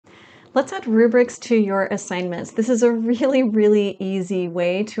Let's add rubrics to your assignments. This is a really easy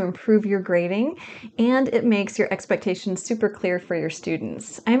way to improve your grading, and it makes your expectations super clear for your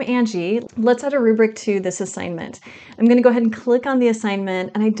students. I'm Angie. Let's add a rubric to this assignment. I'm going to go ahead and click on the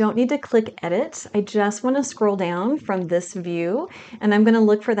assignment, and I don't need to click edit. I just want to scroll down from this view, and I'm going to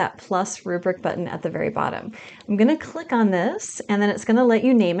look for that plus rubric button at the very bottom. I'm going to click on this, and then it's going to let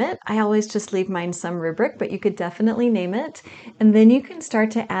you name it. I always just leave mine some rubric, but you could definitely name it, and then you can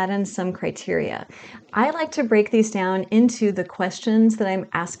start to add in some criteria. I like to break these down into the questions that I'm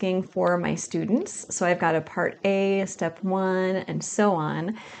asking for my students. So I've got a part A, step 1, and so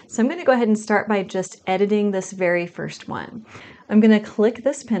on. So I'm going to go ahead and start by just editing this very first one. I'm going to click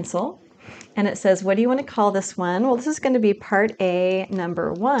this pencil, and it says, what do you want to call this one? Well, this is going to be part A,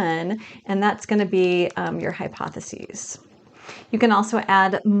 number 1, and that's going to be your hypotheses. You can also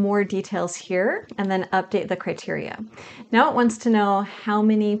add more details here and then update the criteria. Now it wants to know how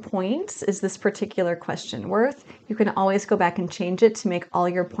many points is this particular question worth. You can always go back and change it to make all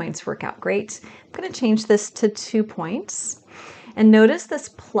your points work out great. I'm going to change this to 2 points. And notice this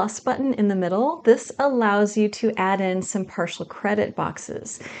plus button in the middle. This allows you to add in some partial credit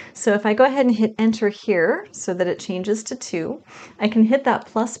boxes. So if I go ahead and hit enter here so that it changes to 2, I can hit that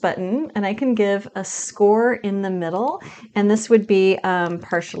plus button and I can give a score in the middle, and this would be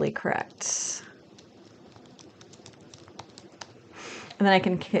partially correct. And then I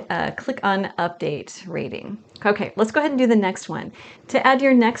can click on update rating. Okay, let's go ahead and do the next one. To add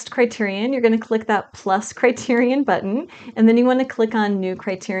your next criterion, you're going to click that plus criterion button, and then you want to click on new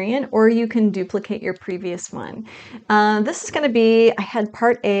criterion, or you can duplicate your previous one. This is going to be, I had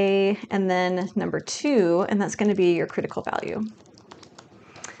part A and then number 2, and that's going to be your critical value.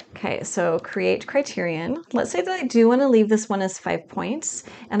 Okay, so create criterion. Let's say that I do want to leave this one as 5 points,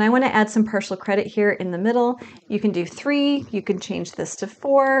 and I want to add some partial credit here in the middle. You can do 3, you can change this to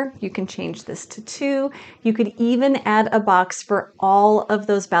 4, you can change this to 2. You could even add a box for all of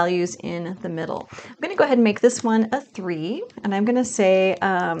those values in the middle. I'm going to go ahead and make this one a 3, and I'm going to say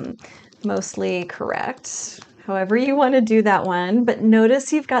mostly correct. However you want to do that one, but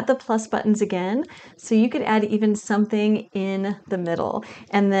notice you've got the plus buttons again, so you could add even something in the middle.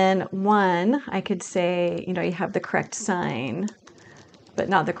 And then 1, I could say, you have the correct sign, but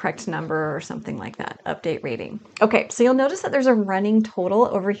not the correct number or something like that. Update rating. Okay, so you'll notice that there's a running total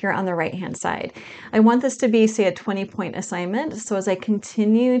over here on the right-hand side. I want this to be, say, a 20-point assignment. So as I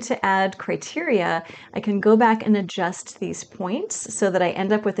continue to add criteria, I can go back and adjust these points so that I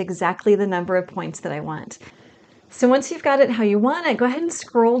end up with exactly the number of points that I want. So once you've got it how you want it, go ahead and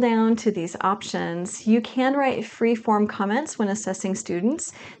scroll down to these options. You can write free-form comments when assessing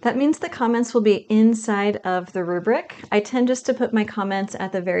students. That means the comments will be inside of the rubric. I tend just to put my comments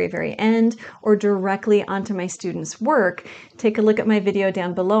at the very end or directly onto my students' work. Take a look at my video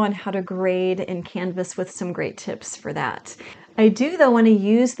down below on how to grade in Canvas with some great tips for that. I do, though, want to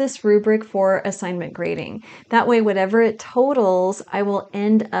use this rubric for assignment grading. That way, whatever it totals, I will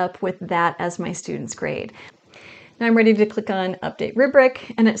end up with that as my student's grade. Now I'm ready to click on Update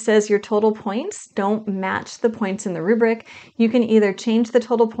Rubric, and it says your total points don't match the points in the rubric. You can either change the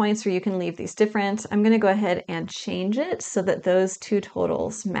total points or you can leave these different. I'm going to go ahead and change it so that those two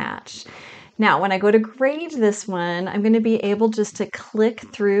totals match. Now, when I go to grade this one, I'm going to be able just to click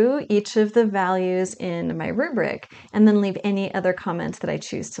through each of the values in my rubric and then leave any other comments that I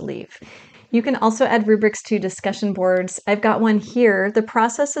choose to leave. You can also add rubrics to discussion boards. I've got one here. The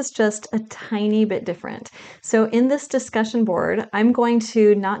process is just a tiny bit different. So in this discussion board, I'm going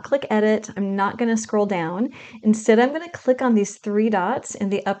to not click edit. I'm not going to scroll down. Instead, I'm going to click on these 3 dots in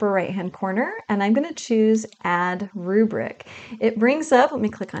the upper right-hand corner, and I'm going to choose add rubric. It brings up, let me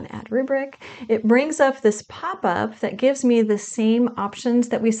click on add rubric. It brings up this pop-up that gives me the same options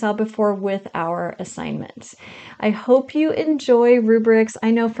that we saw before with our assignments. I hope you enjoy rubrics.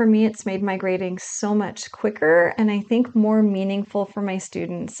 I know for me, it's made my grading so much quicker and I think more meaningful for my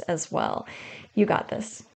students as well. You got this.